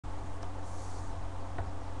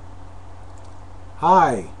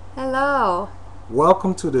Hi, Hello,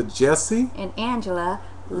 welcome to the Jesse and Angela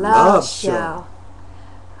Love Love Show. Show.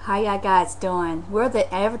 How y'all guys doing? We're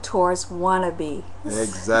the Avatar's wannabe.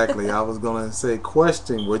 Exactly. I was going to say,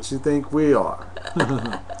 question what you think we are.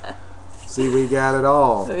 See, we got it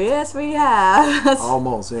all. Yes, we have.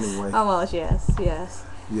 Almost, anyway. Almost, yes.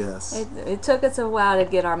 Yes. It took us a while to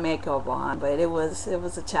get our makeup on, but it was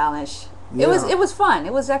a challenge. Yeah. It was fun.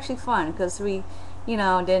 It was actually fun because we,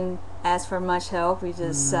 didn't ask for much help. We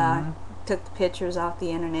just took the pictures off the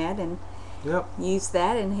internet and Yep. used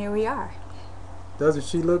that, and here we are. Doesn't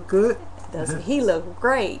she look good? Doesn't he look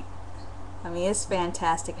great? I mean, it's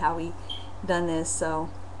fantastic how we done this. So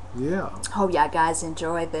Yeah. hope y'all guys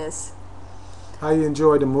enjoy this. How you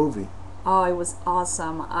enjoy the movie? Oh, it was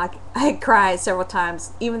awesome. I cried several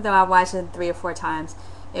times, even though I watched it 3 or 4 times.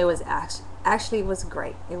 It was actually it was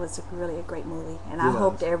great. It was really a great movie, and I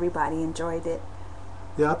hope Yes. that everybody enjoyed it.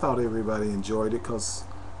 Yeah, I thought everybody enjoyed it because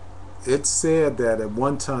it said that at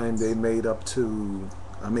one time they made up to,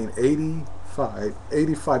 85,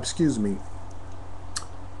 excuse me,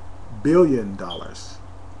 $1 billion.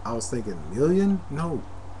 I was thinking million? No,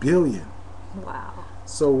 billion. Wow.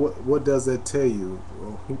 So what does that tell you?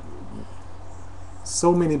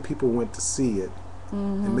 So many people went to see it,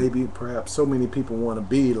 and maybe perhaps so many people want to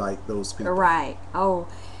be like those people. Right. Oh,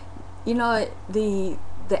 the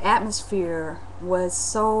atmosphere was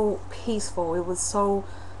so peaceful. It was so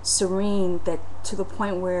serene that to the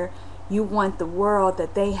point where you want the world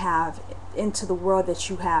that they have into the world that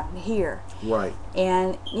you have here. Right.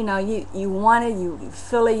 And you want it, you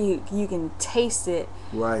feel it, you can taste it.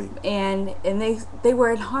 Right. And they were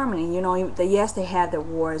in harmony. Yes, they had their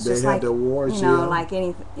wars, They just had like their wars, like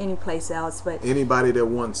any place else. But anybody that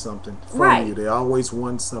wants something from Right. you, they always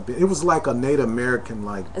want something. It was like a Native American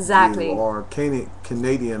like Exactly. view, or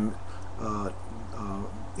Canadian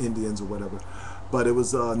Indians or whatever. But it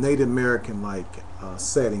was a Native American like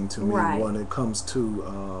setting to me Right. when it comes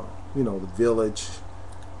to the village,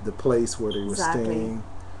 the place where they were Exactly. staying,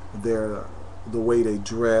 the way they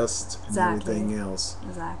dressed, and Exactly. everything else.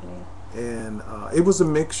 Exactly. And it was a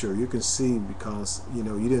mixture. You can see because you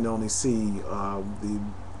didn't only see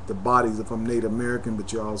the bodies from Native American,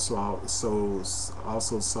 but you also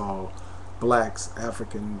saw blacks,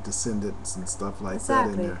 African descendants, and stuff like that in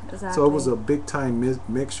Exactly. there. Exactly. So it was a big time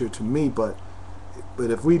mixture to me. But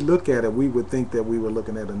if we look at it, we would think that we were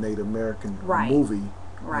looking at a Native American Right. movie.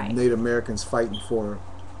 Right. Native Americans fighting for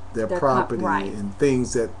their Their property right. and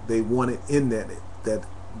things that they wanted in that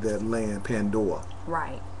land, Pandora.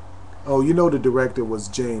 Right. Oh, the director was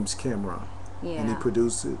James Cameron, and he Yeah.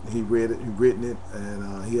 produced it. He written it,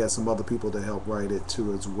 and he had some other people to help write it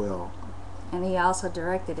too as well. And he also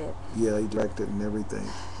directed it. Yeah, he directed and everything.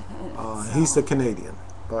 So- He's a Canadian,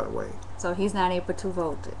 by the way. So he's not able to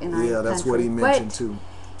vote in our Yeah, that's what he country. mentioned But too.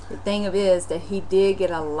 the thing of it is that he did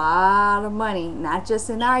get a lot of money, not just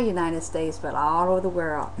in our United States, but all over the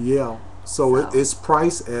world. Yeah. So So- it's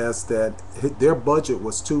priced as that their budget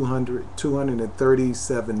was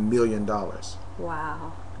 $237 million.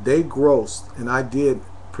 Wow. They grossed, and I did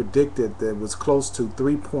predicted that it was close to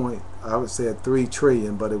I would say 3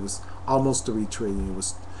 trillion, but it was almost 3 trillion.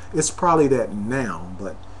 It's probably that now,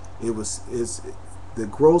 but the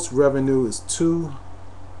gross revenue is 2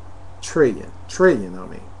 trillion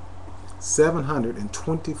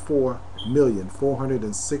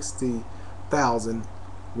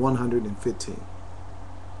 724,460,115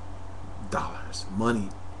 money.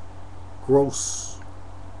 Gross.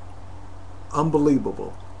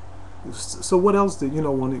 Unbelievable. So what else did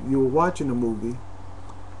when you were watching the movie,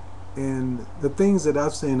 and the things that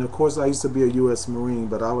I've seen? Of course, I used to be a U.S. Marine,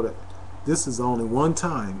 but this is only one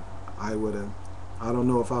time I don't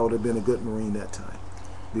know if I would have been a good Marine that time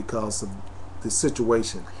because of the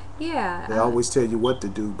situation. Yeah. They always tell you what to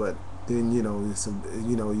do, but then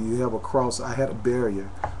you have a cross. I had a barrier.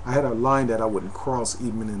 I had a line that I wouldn't cross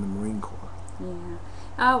even in the Marine Corps. Yeah.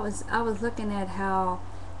 I was looking at how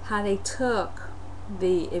they took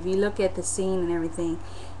if you look at the scene and everything,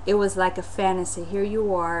 it was like a fantasy. Here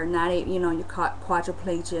you are, you're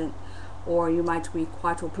quadriplegic, or you might be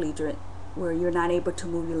quadriplegic, where you're not able to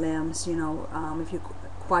move your limbs. If you're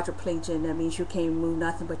quadriplegic, that means you can't move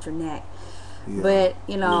nothing but your neck. Yeah. But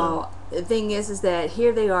the thing is that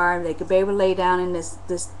here they are. They could be able to lay down in this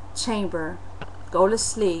chamber, go to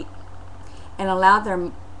sleep, and allow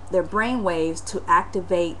their brain waves to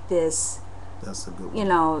activate this. That's a good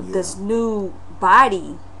one. This new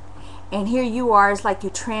body. And here you are. It's like you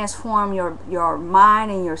transform your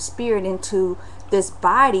mind and your spirit into this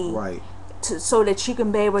body. Right. so that you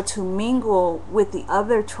can be able to mingle with the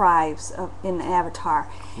other tribes in Avatar.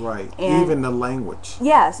 Right. And even the language.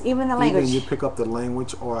 yes, even the language. Even you pick up the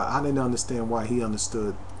language, or I didn't understand why he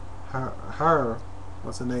understood her.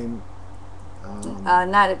 What's her name?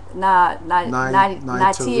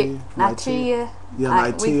 Natia. Yeah,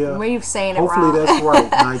 Naitia. We're saying it Hopefully wrong. that's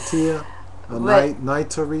right. Naitia. But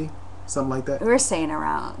Naitari. Something like that. we're saying it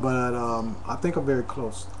wrong. But I think I'm very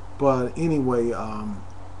close. But anyway,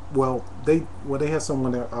 well, they had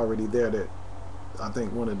someone already there that I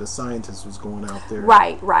think one of the scientists was going out there.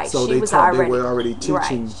 Right. So She they was taught. already, They were already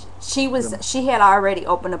teaching. Right. She was. them. She had already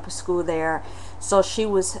opened up a school there, so she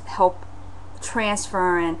was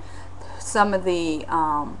transferring some of the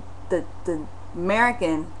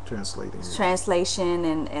American translation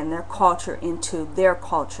and their culture into their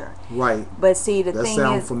culture. Right. But see, the that thing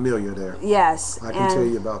sounds is, familiar there. yes, I can tell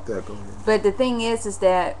you about that. Go ahead. But the thing is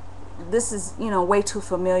that this is way too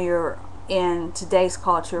familiar in today's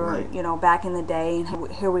culture. Right. Back in the day,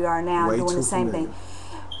 and here we are now Way doing too the same familiar. thing.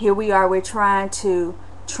 Here we are. We're trying to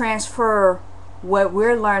transfer what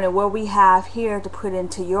we're learning, what we have here, to put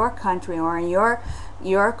into your country or in your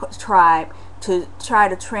tribe, to try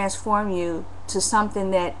to transform you to something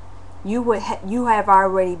that you have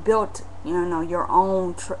already built. Your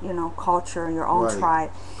own culture, your own Right. tribe,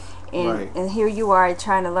 and Right. and here you are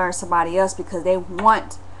trying to learn somebody else because they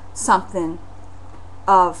want something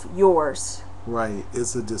of yours. Right.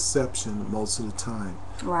 It's a deception most of the time.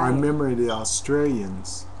 Right. I remember the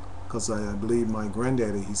Australians, because I believe my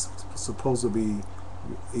granddaddy, he's supposed to be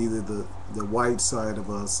either the white side of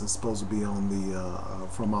us is supposed to be on the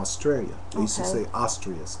from Australia. They used to Okay. say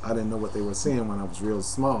Austrias. I didn't know what they were saying when I was real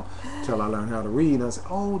small until I learned how to read. I said,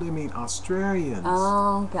 oh, they mean Australians.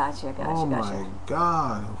 Oh, gotcha. Oh my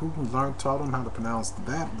God! Who taught them how to pronounce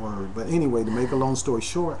that word? But anyway, to make a long story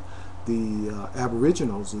short, the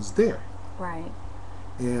Aboriginals is there, Right.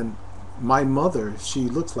 and my mother, she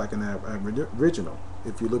looks like an Aboriginal.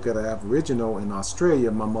 If you look at an Aboriginal in Australia,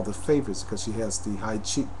 my mother favors because she has the high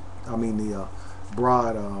cheek, the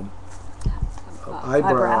broad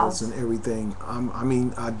eyebrows and everything.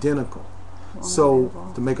 Identical. So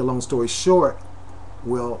Unbelievable. to make a long story short,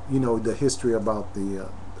 well, the history about the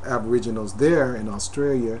Aboriginals there in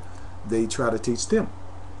Australia, they try to teach them,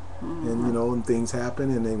 and things happen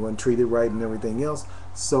and they weren't treated right and everything else.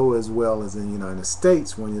 So as well as in the United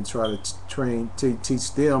States, when you try to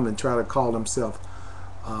teach them and try to call themselves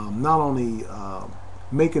not only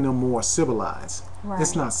making them more civilized. Right.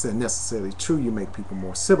 It's not necessarily true you make people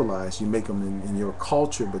more civilized. You make them in your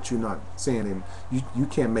culture, but you're not saying them. You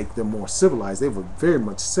can't make them more civilized. They were very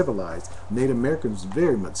much civilized. Native Americans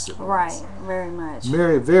very much civilized. Right. Very much.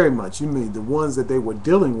 Very, very much. You mean the ones that they were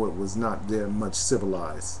dealing with was not that much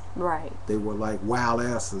civilized. Right. They were like wild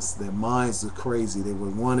asses. Their minds were crazy. They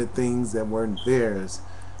wanted things that weren't theirs.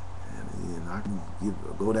 And I can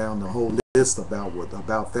go down the whole list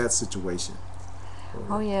about that situation.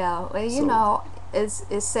 Oh yeah. Well,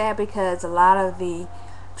 it's sad because a lot of the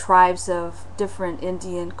tribes of different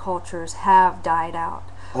Indian cultures have died out.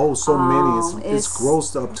 Oh, so many. It's it's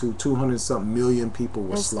grossed up to 200-something million people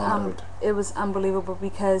were slaughtered. It was unbelievable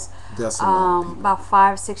because That's a lot of people. about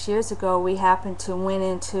 5-6 years ago, we happened to went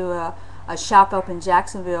into a shop up in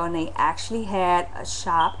Jacksonville, and they actually had a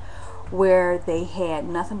shop where they had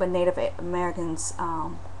nothing but Native Americans,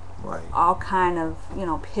 Right. all kind of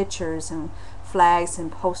pictures and flags and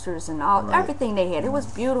posters and Right. everything they had. It was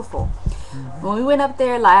beautiful. When we went up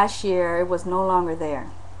there last year, it was no longer there,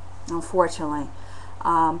 unfortunately.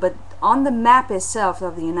 But on the map itself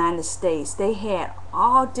of the United States, they had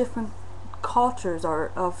all different cultures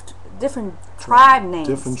or of different tribe names.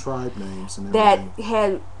 Different tribe names and that everything.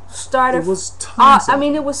 had started. It was tons of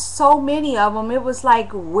them. it was so many of them. It was like,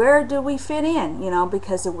 where do we fit in?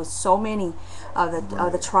 Because it was so many of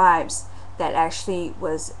the tribes that actually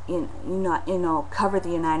was covered the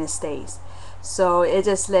United States. So it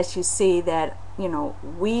just lets you see that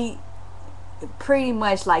we pretty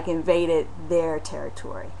much like invaded their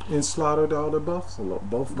territory. And slaughtered all the buffalo,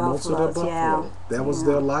 most of the buffalo. Yeah. That was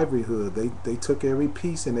their livelihood. They took every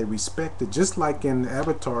piece and they respected, just like in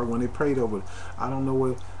Avatar when they prayed over. I don't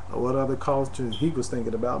know what other culture he was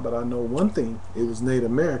thinking about, but I know one thing: it was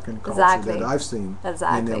Native American culture Exactly. that I've seen.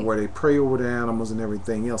 Exactly. And there where they pray over the animals and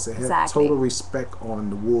everything else. They had Exactly. total respect on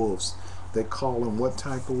the wolves. They call them what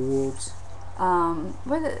type of wolves?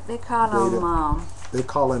 What did they call them? They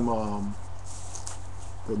call them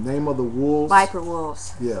the name of the wolves. Viper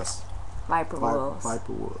wolves. Yes. Viper wolves.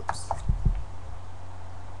 Viper wolves.